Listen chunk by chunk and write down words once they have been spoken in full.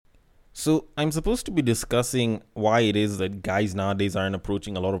So, I'm supposed to be discussing why it is that guys nowadays aren't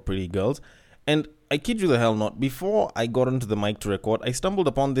approaching a lot of pretty girls. And I kid you the hell not, before I got onto the mic to record, I stumbled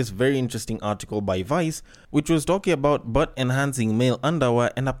upon this very interesting article by Vice, which was talking about butt enhancing male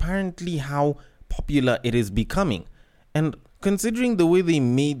underwear and apparently how popular it is becoming. And considering the way they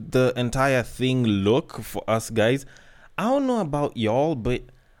made the entire thing look for us guys, I don't know about y'all, but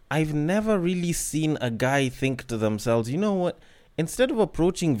I've never really seen a guy think to themselves, you know what? Instead of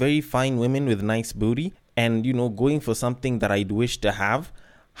approaching very fine women with nice booty and, going for something that I'd wish to have,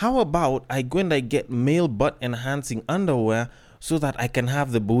 how about I go and I get male butt enhancing underwear so that I can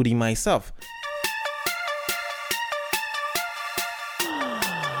have the booty myself?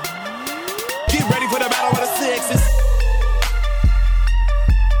 Get ready for the battle of the sexes.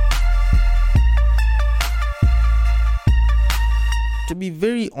 To be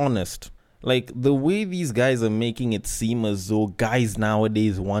very honest, like the way these guys are making it seem as though guys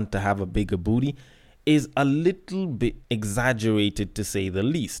nowadays want to have a bigger booty is a little bit exaggerated to say the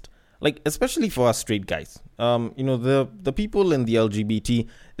least. Like, especially for us straight guys. The people in the LGBT,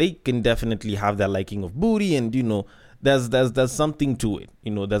 they can definitely have their liking of booty and, there's something to it.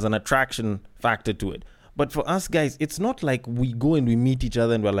 There's an attraction factor to it. But for us guys, it's not like we go and we meet each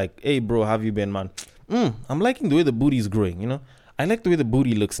other and we're like, hey bro, how have you been, man? I'm liking the way the booty is growing, I like the way the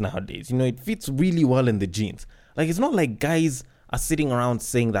booty looks nowadays. It fits really well in the jeans. Like, it's not like guys are sitting around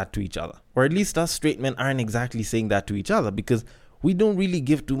saying that to each other. Or at least us straight men aren't exactly saying that to each other because we don't really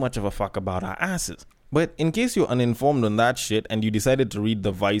give too much of a fuck about our asses. But in case you're uninformed on that shit and you decided to read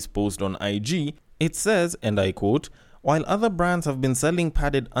the Vice post on IG, it says, and I quote, "While other brands have been selling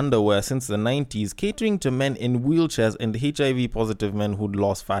padded underwear since the 90s, catering to men in wheelchairs and HIV positive men who'd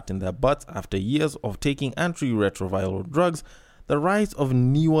lost fat in their butts after years of taking antiretroviral drugs, the rise of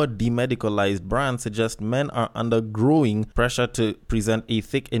newer demedicalized brands suggests men are under growing pressure to present a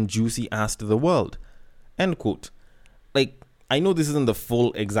thick and juicy ass to the world." End quote. Like, I know this isn't the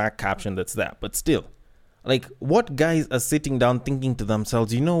full exact caption that's there, but still. Like, what guys are sitting down thinking to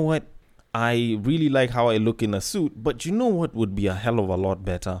themselves, you know what? I really like how I look in a suit, but you know what would be a hell of a lot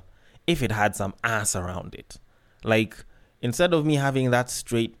better? If it had some ass around it. Like, instead of me having that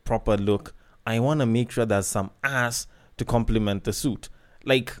straight, proper look, I want to make sure there's some ass to complement the suit.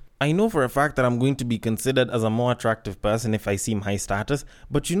 Like, I know for a fact that I'm going to be considered as a more attractive person if I seem high status,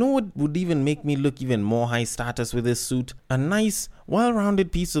 but you know what would even make me look even more high status with this suit? A nice,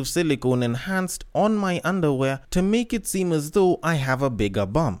 well-rounded piece of silicone enhanced on my underwear to make it seem as though I have a bigger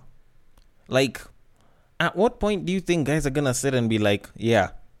bum. Like, at what point do you think guys are gonna sit and be like, yeah,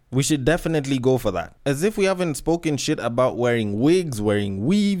 we should definitely go for that? As if we haven't spoken shit about wearing wigs, wearing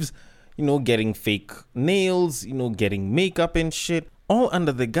weaves, getting fake nails, getting makeup and shit, all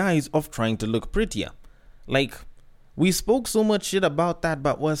under the guise of trying to look prettier. Like, we spoke so much shit about that,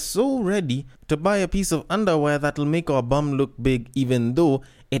 but we're so ready to buy a piece of underwear that'll make our bum look big even though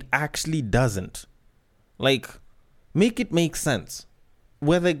it actually doesn't. Like, make it make sense.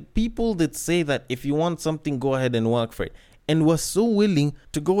 We're the people that say that if you want something, go ahead and work for it. And we're so willing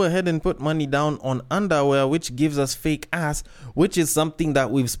to go ahead and put money down on underwear, which gives us fake ass, which is something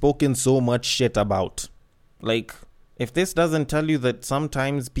that we've spoken so much shit about. Like, if this doesn't tell you that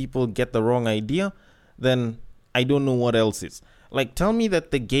sometimes people get the wrong idea, then I don't know what else is. Like, tell me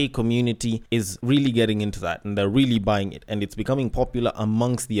that the gay community is really getting into that and they're really buying it and it's becoming popular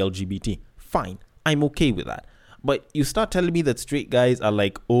amongst the LGBT. Fine, I'm okay with that. But you start telling me that straight guys are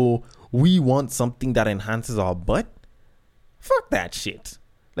like, oh, we want something that enhances our butt? Fuck that shit.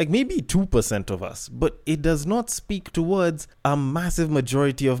 Like, maybe 2% of us, but it does not speak towards a massive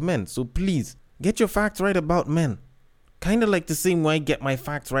majority of men. So please, get your facts right about men. Kind of like the same way I get my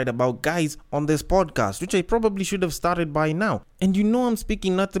facts right about guys on this podcast, which I probably should have started by now. And I'm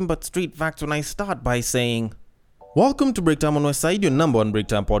speaking nothing but straight facts when I start by saying, welcome to Breaktime on Westside, your number one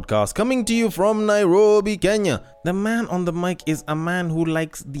Breaktime podcast, coming to you from Nairobi, Kenya. The man on the mic is a man who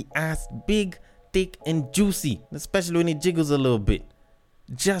likes the ass big, thick and juicy, especially when it jiggles a little bit.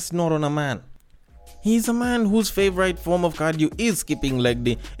 Just not on a man. He's a man whose favorite form of cardio is skipping leg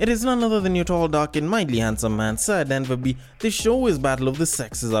day. It is none other than your tall, dark and mildly handsome man, Sir Denver B. The show is Battle of the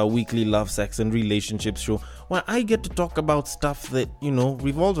Sexes, our weekly love, sex and relationships show, where I get to talk about stuff that,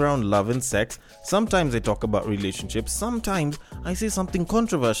 revolves around love and sex. Sometimes I talk about relationships, sometimes I say something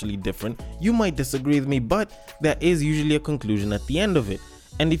controversially different. You might disagree with me, but there is usually a conclusion at the end of it.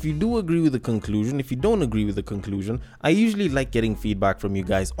 And if you do agree with the conclusion, if you don't agree with the conclusion, I usually like getting feedback from you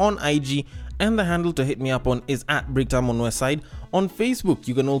guys on IG, and the handle to hit me up on is @BreakTimeOnWestside. On Facebook,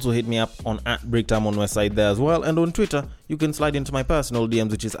 you can also hit me up on @BreakTimeOnWestside there as well, and on Twitter, you can slide into my personal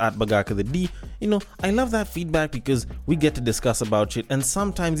DMs, which is @BagakaTheD. I love that feedback because we get to discuss about shit, and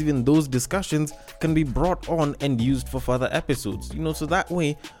sometimes even those discussions can be brought on and used for further episodes, so that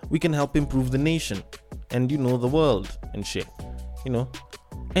way we can help improve the nation and the world and shit.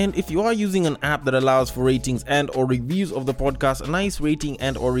 And if you are using an app that allows for ratings and or reviews of the podcast, a nice rating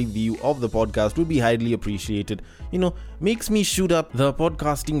and or review of the podcast would be highly appreciated. Makes me shoot up the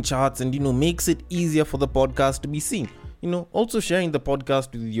podcasting charts and makes it easier for the podcast to be seen. Also sharing the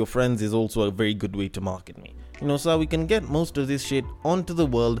podcast with your friends is also a very good way to market me. So we can get most of this shit onto the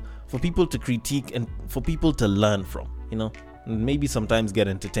world for people to critique and for people to learn from, and maybe sometimes get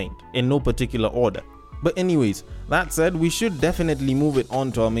entertained in no particular order. But anyways, that said, we should definitely move it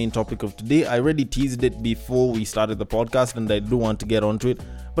on to our main topic of today. I already teased it before we started the podcast and I do want to get onto it,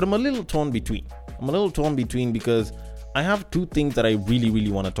 but I'm a little torn between because I have two things that I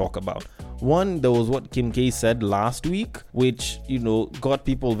really want to talk about. One, there was what Kim K said last week, which, got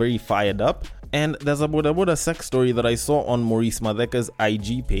people very fired up. And there's a Boda Boda sex story that I saw on Maurice Madeka's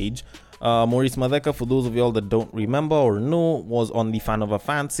IG page. Maurice Madeka, for those of y'all that don't remember or know, was on the Fan of a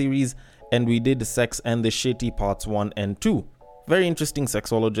Fan series, and we did Sex and the Shitty Parts 1 and 2. Very interesting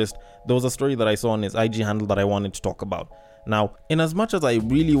sexologist. There was a story that I saw on his IG handle that I wanted to talk about. Now, in as much as I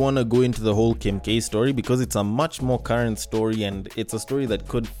really want to go into the whole Kim K story because it's a much more current story and it's a story that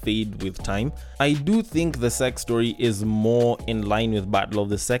could fade with time, I do think the sex story is more in line with Battle of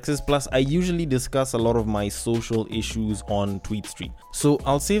the Sexes. Plus, I usually discuss a lot of my social issues on Tweet Street. So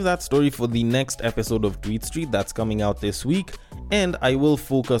I'll save that story for the next episode of Tweet Street that's coming out this week, and I will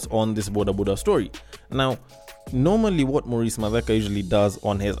focus on this Boda Boda story. Now, normally what Maurice Madeka usually does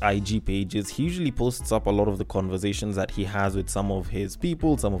on his IG page is he usually posts up a lot of the conversations that he has with some of his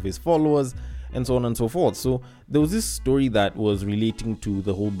people, some of his followers, and so on and so forth. So there was this story that was relating to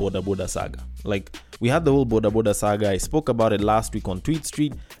the whole Boda Boda saga. Like, we had the whole Boda Boda saga. I spoke about it last week on Tweet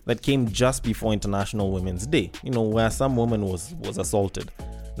Street that came just before International Women's Day, where some woman was assaulted.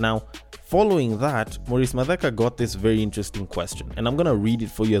 Now, following that, Maurice Madeka got this very interesting question, and I'm going to read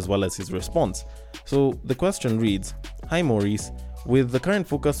it for you as well as his response. So the question reads, "Hi Maurice, with the current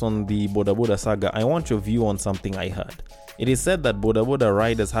focus on the Boda Boda saga, I want your view on something I heard. It is said that Boda Boda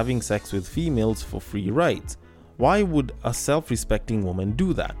riders having sex with females for free rides. Why would a self-respecting woman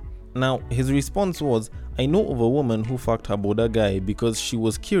do that?" Now, his response was, "I know of a woman who fucked her Boda guy because she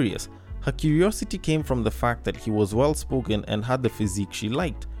was curious. Her curiosity came from the fact that he was well-spoken and had the physique she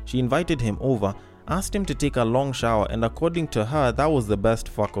liked. She invited him over, asked him to take a long shower, and according to her, that was the best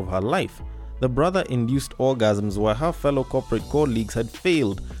fuck of her life. The brother induced orgasms where her fellow corporate colleagues had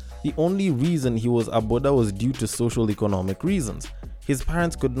failed. The only reason he was a Boda was due to social economic reasons. His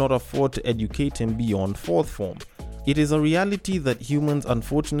parents could not afford to educate him beyond fourth form. It is a reality that humans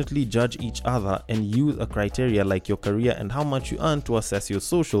unfortunately judge each other and use a criteria like your career and how much you earn to assess your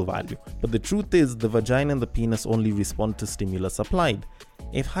social value. But the truth is, the vagina and the penis only respond to stimulus applied.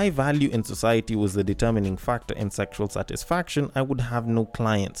 If high value in society was the determining factor in sexual satisfaction, I would have no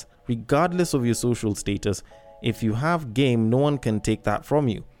clients. Regardless of your social status, if you have game, no one can take that from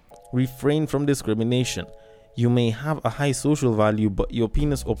you. Refrain from discrimination. You may have a high social value, but your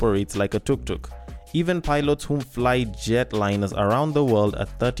penis operates like a tuk-tuk. Even pilots whom fly jetliners around the world at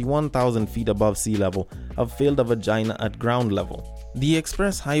 31,000 feet above sea level have failed a vagina at ground level. The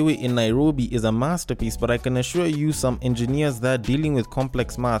express highway in Nairobi is a masterpiece, but I can assure you some engineers there dealing with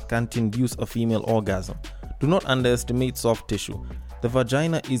complex math can't induce a female orgasm. Do not underestimate soft tissue. The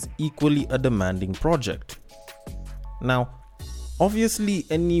vagina is equally a demanding project." Now, obviously,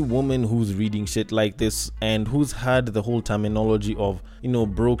 any woman who's reading shit like this and who's heard the whole terminology of,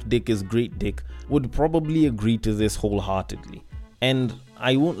 broke dick is great dick would probably agree to this wholeheartedly. And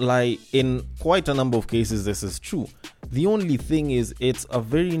I won't lie, in quite a number of cases this is true. The only thing is, it's a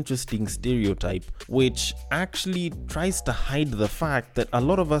very interesting stereotype which actually tries to hide the fact that a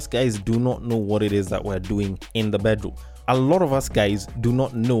lot of us guys do not know what it is that we're doing in the bedroom. A lot of us guys do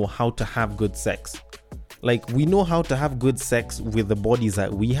not know how to have good sex. Like, we know how to have good sex with the bodies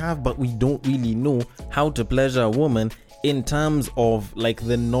that we have, but we don't really know how to pleasure a woman in terms of like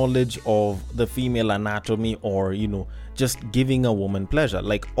the knowledge of the female anatomy or, just giving a woman pleasure.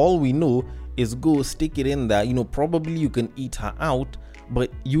 Like, all we know is go stick it in there, probably you can eat her out,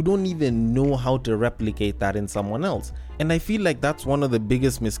 but you don't even know how to replicate that in someone else. And I feel like that's one of the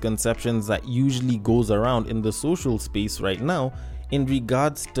biggest misconceptions that usually goes around in the social space right now, in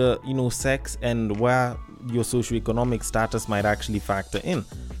regards to, sex and where your socioeconomic status might actually factor in.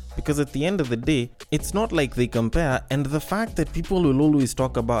 Because at the end of the day, it's not like they compare, and the fact that people will always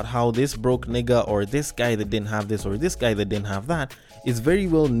talk about how this broke nigga or this guy that didn't have this or this guy that didn't have that is very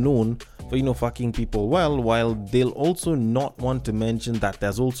well known for, fucking people well, while they'll also not want to mention that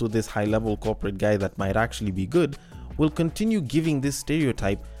there's also this high-level corporate guy that might actually be good, will continue giving this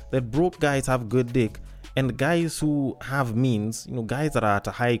stereotype that broke guys have good dick, and guys who have means, guys that are at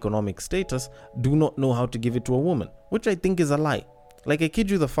a high economic status, do not know how to give it to a woman, which I think is a lie. Like, I kid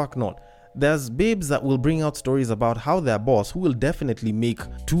you the fuck not. There's babes that will bring out stories about how their boss, who will definitely make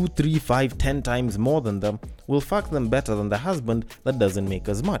 2, 3, 5, 10 times more than them, will fuck them better than the husband that doesn't make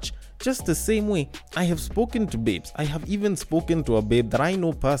as much. Just the same way, I have spoken to babes. I have even spoken to a babe that I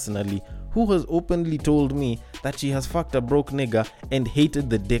know personally who has openly told me that she has fucked a broke nigga and hated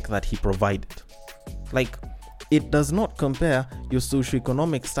the dick that he provided. Like, it does not compare your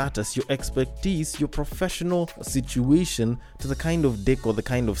socioeconomic status, your expertise, your professional situation to the kind of dick or the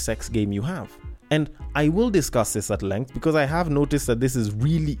kind of sex game you have. And I will discuss this at length because I have noticed that this is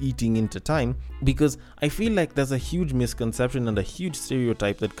really eating into time, because I feel like there's a huge misconception and a huge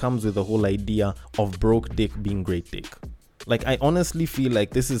stereotype that comes with the whole idea of broke dick being great dick. Like, I honestly feel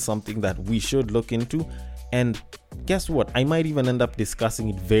like this is something that we should look into. And guess what? I might even end up discussing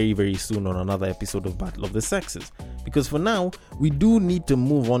it very, very soon on another episode of Battle of the Sexes. Because for now, we do need to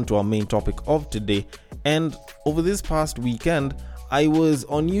move on to our main topic of today. And over this past weekend, I was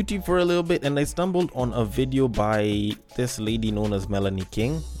on YouTube for a little bit and I stumbled on a video by this lady known as Melanie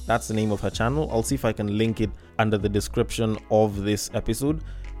King. That's the name of her channel. I'll see if I can link it under the description of this episode.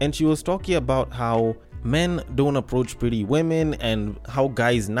 And she was talking about how men don't approach pretty women and how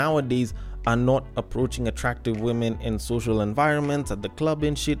guys nowadays are not approaching attractive women in social environments, at the club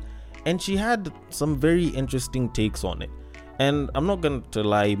and shit. And she had some very interesting takes on it. And I'm not going to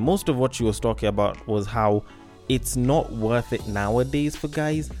lie, most of what she was talking about was how it's not worth it nowadays for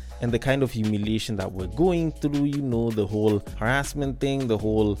guys, and the kind of humiliation that we're going through, the whole harassment thing, the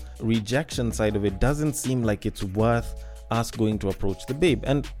whole rejection side of it doesn't seem like it's worth us going to approach the babe.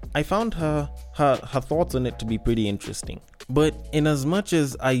 And I found her thoughts on it to be pretty interesting. But in as much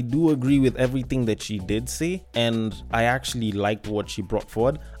as I do agree with everything that she did say, and I actually liked what she brought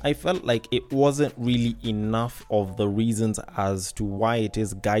forward, I felt like it wasn't really enough of the reasons as to why it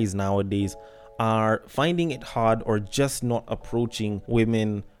is guys nowadays are finding it hard or just not approaching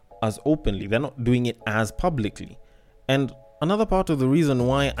women as openly. They're not doing it as publicly. And another part of the reason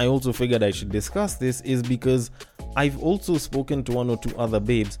why I also figured I should discuss this is because I've also spoken to one or two other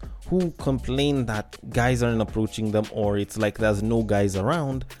babes who complain that guys aren't approaching them, or it's like there's no guys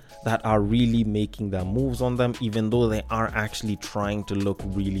around that are really making their moves on them, even though they are actually trying to look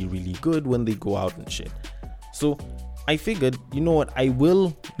really, really good when they go out and shit. So I figured, I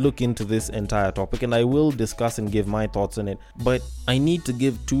will look into this entire topic and I will discuss and give my thoughts on it, but I need to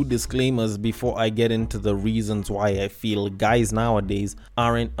give 2 disclaimers before I get into the reasons why I feel guys nowadays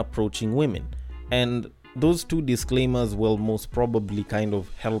aren't approaching women. And those 2 disclaimers will most probably kind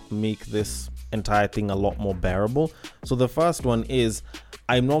of help make this entire thing a lot more bearable. So the first one is,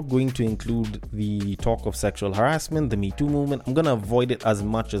 I'm not going to include the talk of sexual harassment, the Me Too movement. I'm going to avoid it as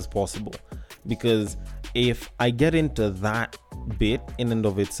much as possible, because if I get into that bit in and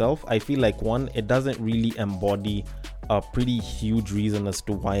of itself, I feel like, one, it doesn't really embody a pretty huge reason as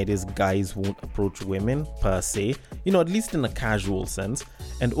to why it is guys won't approach women per se, at least in a casual sense.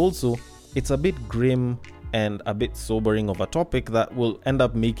 And also, it's a bit grim and a bit sobering of a topic that will end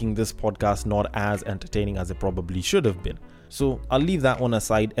up making this podcast not as entertaining as it probably should have been. So I'll leave that one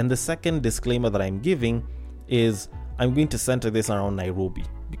aside. And the second disclaimer that I'm giving is I'm going to center this around Nairobi,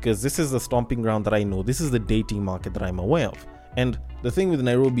 because this is the stomping ground that I know. This is the dating market that I'm aware of. And the thing with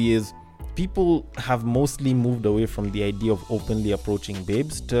Nairobi is people have mostly moved away from the idea of openly approaching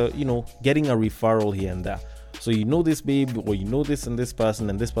babes to, getting a referral here and there. So this babe, or this and this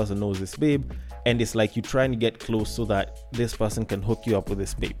person knows this babe, and it's like you trying to get close so that this person can hook you up with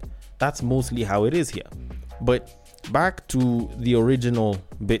this babe. That's mostly how it is here. But back to the original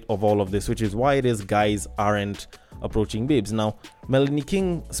bit of all of this, which is why it is guys aren't approaching babes. Now, Melanie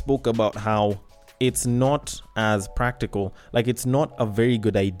King spoke about how it's not as practical, like it's not a very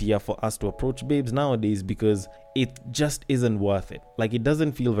good idea for us to approach babes nowadays because it just isn't worth it. Like, it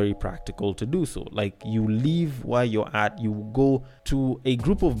doesn't feel very practical to do so. Like, you leave where you're at, you go to a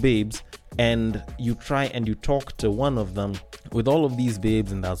group of babes, and you try and you talk to one of them with all of these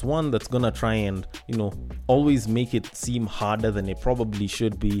babes, and there's one that's gonna try and, always make it seem harder than it probably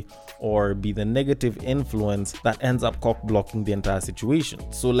should be, or be the negative influence that ends up cock blocking the entire situation.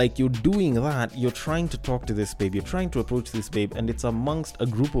 So like, you're doing that, you're trying to talk to this babe, you're trying to approach this babe, and it's amongst a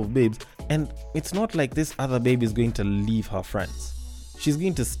group of babes, and it's not like this other babe is going to leave her friends. She's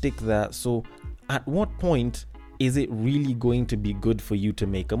going to stick there. So at what point is it really going to be good for you to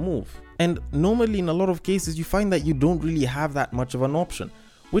make a move? And normally in a lot of cases, you find that you don't really have that much of an option,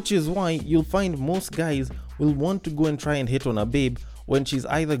 which is why you'll find most guys will want to go and try and hit on a babe when she's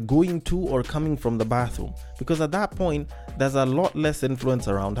either going to or coming from the bathroom, because at that point there's a lot less influence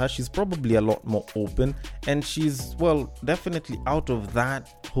around her. She's probably a lot more open, and she's, well, definitely out of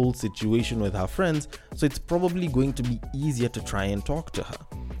that whole situation with her friends, so it's probably going to be easier to try and talk to her.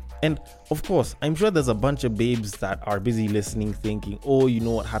 And of course, I'm sure there's a bunch of babes that are busy listening thinking, oh, you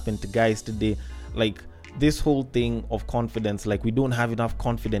know what happened to guys today, like this whole thing of confidence, like we don't have enough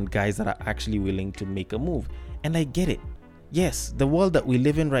confident guys that are actually willing to make a move. And I get it. Yes, the world that we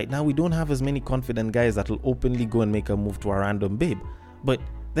live in right now, we don't have as many confident guys that will openly go and make a move to a random babe. But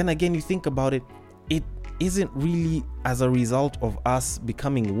then again, you think about it, it isn't really as a result of us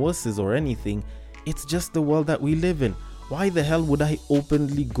becoming wusses or anything. It's just the world that we live in. Why the hell would I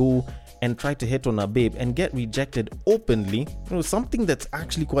openly go and try to hit on a babe and get rejected openly? Something that's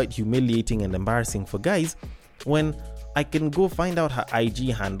actually quite humiliating and embarrassing for guys, when I can go find out her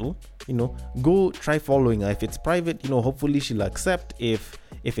IG handle, go try following her. If it's private, hopefully she'll accept. If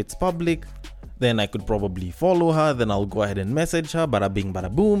it's public, then I could probably follow her. Then I'll go ahead and message her, bada bing,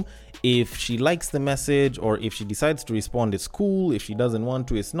 bada boom. If she likes the message, or if she decides to respond, it's cool. If she doesn't want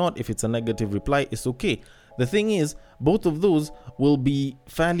to, it's not. If it's a negative reply, it's okay. The thing is, both of those will be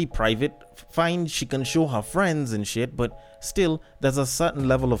fairly private. Fine, she can show her friends and shit, but still, there's a certain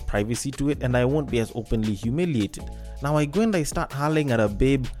level of privacy to it, and I won't be as openly humiliated. Now, I go and I start howling at a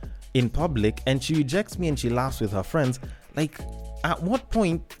babe in public, and she rejects me and she laughs with her friends. Like, at what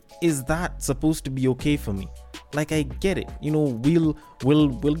point is that supposed to be okay for me? Like, I get it.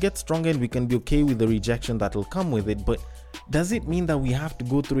 We'll get stronger and we can be okay with the rejection that will come with it, but does it mean that we have to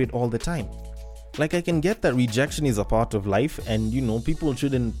go through it all the time? Like, I can get that rejection is a part of life, and people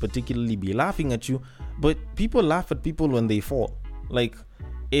shouldn't particularly be laughing at you, but people laugh at people when they fall. Like,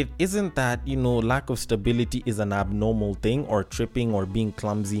 it isn't that, lack of stability is an abnormal thing, or tripping or being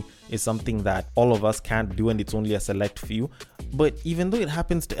clumsy is something that all of us can't do and it's only a select few. But even though it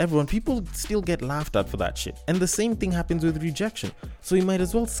happens to everyone, people still get laughed at for that shit. And the same thing happens with rejection. So you might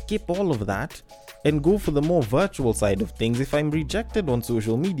as well skip all of that and go for the more virtual side of things. If I'm rejected on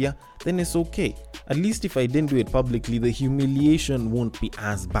social media, then it's okay. At least if I didn't do it publicly, the humiliation won't be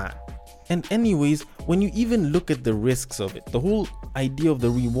as bad. And anyways, when you even look at the risks of it, the whole idea of the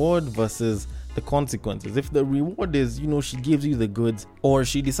reward versus the consequences. If the reward is, she gives you the goods, or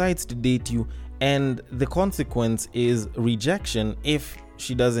she decides to date you, and the consequence is rejection if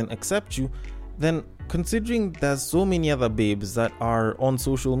she doesn't accept you, then considering there's so many other babes that are on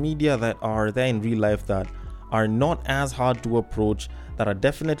social media, that are there in real life, that are not as hard to approach, that are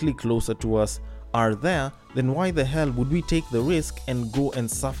definitely closer to us, are there, then why the hell would we take the risk and go and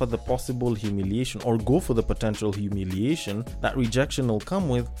suffer the possible humiliation, or go for the potential humiliation that rejection will come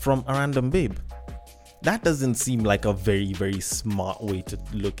with from a random babe? That doesn't seem like a very, very smart way to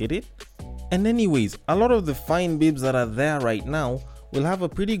look at it. And anyways, a lot of the fine babes that are there right now will have a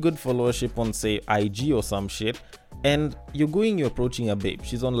pretty good followership on, say, IG or some shit, and you're approaching a babe.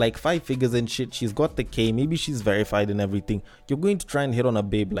 She's on like 5 figures and shit. She's got the K, maybe she's verified and everything. You're going to try and hit on a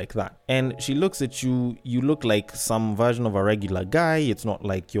babe like that, and she looks at you, you look like some version of a regular guy. It's not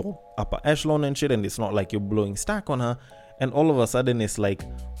like you're upper echelon and shit, and it's not like you're blowing stack on her, and all of a sudden it's like,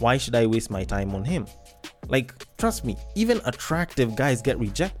 why should I waste my time on him? Like, trust me, even attractive guys get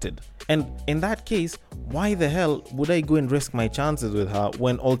rejected. And in that case, why the hell would I go and risk my chances with her,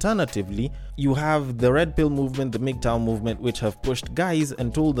 when alternatively, you have the Red Pill movement, the MGTOW movement, which have pushed guys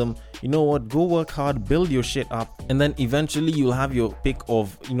and told them, you know what, go work hard, build your shit up, and then eventually you'll have your pick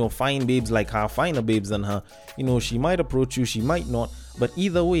of, fine babes like her, finer babes than her. She might approach you, she might not, but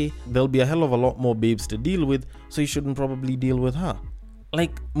either way, there'll be a hell of a lot more babes to deal with, so you shouldn't probably deal with her.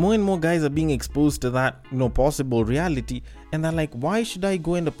 Like, more and more guys are being exposed to that, possible reality, and they're like, why should I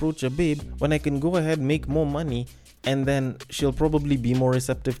go and approach a babe when I can go ahead, make more money, and then she'll probably be more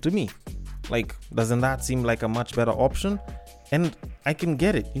receptive to me? Like, doesn't that seem like a much better option? And I can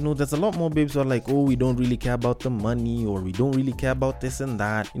get it. There's a lot more babes who are like, oh, we don't really care about the money, or we don't really care about this and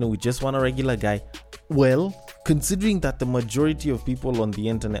that. We just want a regular guy. Well, considering that the majority of people on the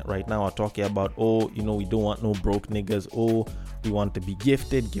internet right now are talking about, oh, we don't want no broke niggas. Oh, we want to be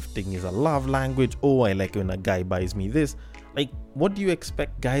gifted. Gifting is a love language. Oh, I like when a guy buys me this. Like, what do you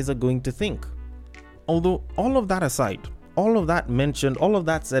expect guys are going to think? Although, all of that aside, all of that mentioned, all of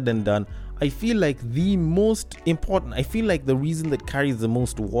that said and done, I feel like the most important, I feel like the reason that carries the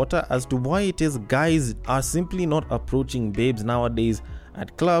most water as to why it is guys are simply not approaching babes nowadays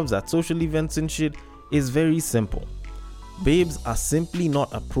at clubs, at social events and shit, is very simple. Babes are simply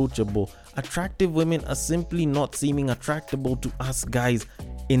not approachable. Attractive women are simply not seeming attractable to us guys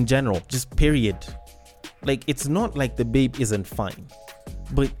in general, just period. Like, it's not like the babe isn't fine,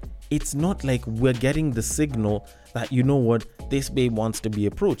 but it's not like we're getting the signal that, this babe wants to be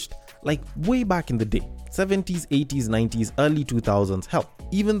approached. Like, way back in the day, 70s, 80s, 90s, early 2000s, hell,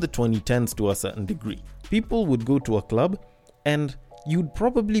 even the 2010s to a certain degree. People would go to a club and you'd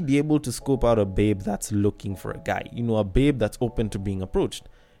probably be able to scope out a babe that's looking for a guy. A babe that's open to being approached.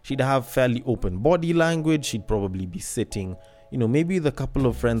 She'd have fairly open body language. She'd probably be sitting, maybe with a couple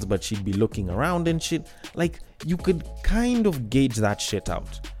of friends, but she'd be looking around and shit. Like, you could kind of gauge that shit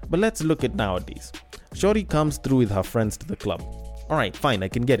out. But let's look at nowadays. Shorty comes through with her friends to the club. Alright, fine, I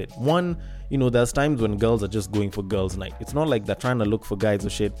can get it. One, there's times when girls are just going for girls' night. It's not like they're trying to look for guys or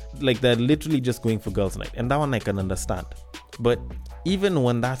shit. Like, they're literally just going for girls' night. And that one I can understand. But even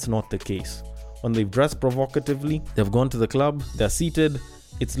when that's not the case, when they've dressed provocatively, they've gone to the club, they're seated,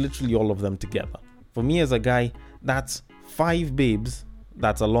 it's literally all of them together. For me as a guy, that's 5 babes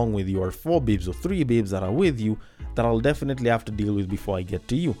that's along with you, or 4 babes or 3 babes that are with you that I'll definitely have to deal with before I get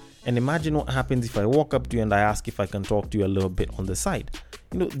to you. And imagine what happens if I walk up to you and I ask if I can talk to you a little bit on the side.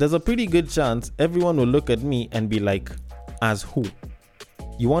 There's a pretty good chance everyone will look at me and be like, as who?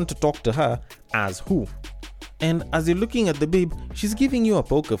 You want to talk to her as who? And as you're looking at the babe, she's giving you a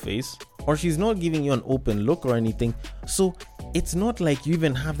poker face, or she's not giving you an open look or anything. So it's not like you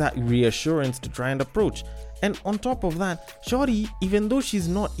even have that reassurance to try and approach. And on top of that, shorty, even though she's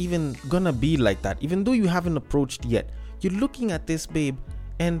not even gonna be like that, even though you haven't approached yet, you're looking at this babe,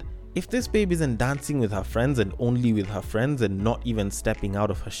 and if this babe isn't dancing with her friends and only with her friends and not even stepping out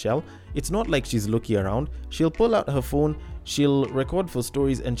of her shell, it's not like she's looking around. She'll pull out her phone, she'll record for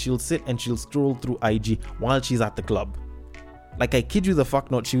stories, and she'll sit and she'll scroll through IG while she's at the club. Like, I kid you the fuck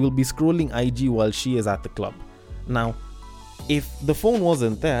not, she will be scrolling IG while she is at the club. Now, if the phone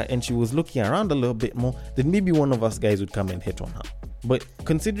wasn't there and she was looking around a little bit more, then maybe one of us guys would come and hit on her. But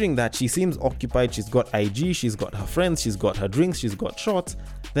considering that she seems occupied, she's got IG, she's got her friends, she's got her drinks, she's got shots,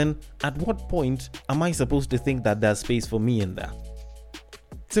 then at what point am I supposed to think that there's space for me in there?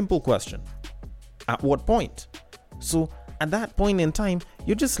 Simple question. At what point? So at that point in time,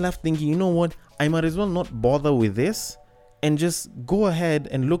 you're just left thinking, you know what, I might as well not bother with this and just go ahead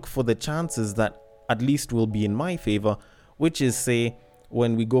and look for the chances that at least will be in my favor, which is, say,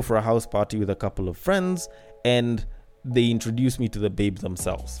 when we go for a house party with a couple of friends and they introduce me to the babes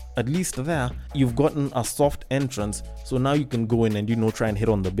themselves. At least there, you've gotten a soft entrance, so now you can go in and, try and hit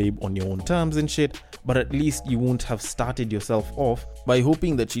on the babe on your own terms and shit, but at least you won't have started yourself off by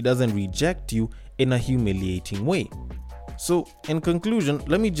hoping that she doesn't reject you in a humiliating way. So, in conclusion,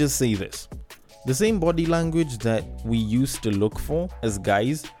 let me just say this. The same body language that we used to look for as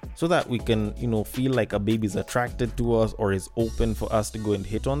guys, so that we can, feel like a babe is attracted to us or is open for us to go and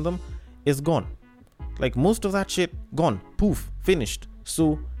hit on them, is gone. Like, most of that shit, gone, poof, finished.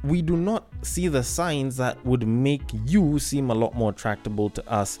 So we do not see the signs that would make you seem a lot more attractable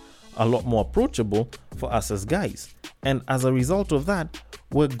to us, a lot more approachable for us as guys. And as a result of that,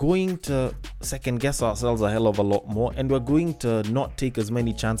 we're going to second guess ourselves a hell of a lot more, and we're going to not take as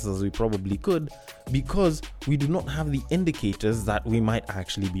many chances as we probably could because we do not have the indicators that we might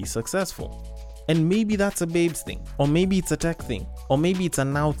actually be successful. And maybe that's a babes thing, or maybe it's a tech thing, or maybe it's a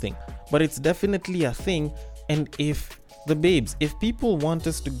now thing, but it's definitely a thing. And if people want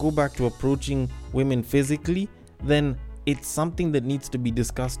us to go back to approaching women physically, then it's something that needs to be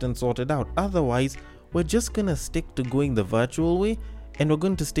discussed and sorted out. Otherwise, we're just gonna stick to going the virtual way, and we're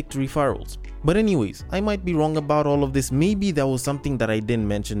going to stick to referrals. But anyways, I might be wrong about all of this. Maybe there was something that I didn't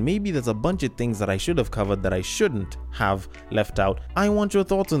mention. Maybe there's a bunch of things that I should have covered that I shouldn't have left out. I want your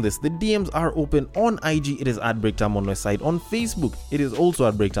thoughts on this. The DMs are open. On IG, it is at Breaktime on Westside. On Facebook, it is also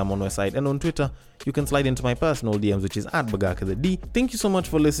at Breaktime on Westside. And on Twitter, you can slide into my personal DMs, which is at Bagaka the D. Thank you so much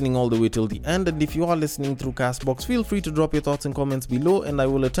for listening all the way till the end. And if you are listening through Castbox, feel free to drop your thoughts and comments below, and I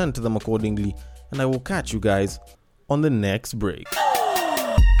will attend to them accordingly. And I will catch you guys on the next break.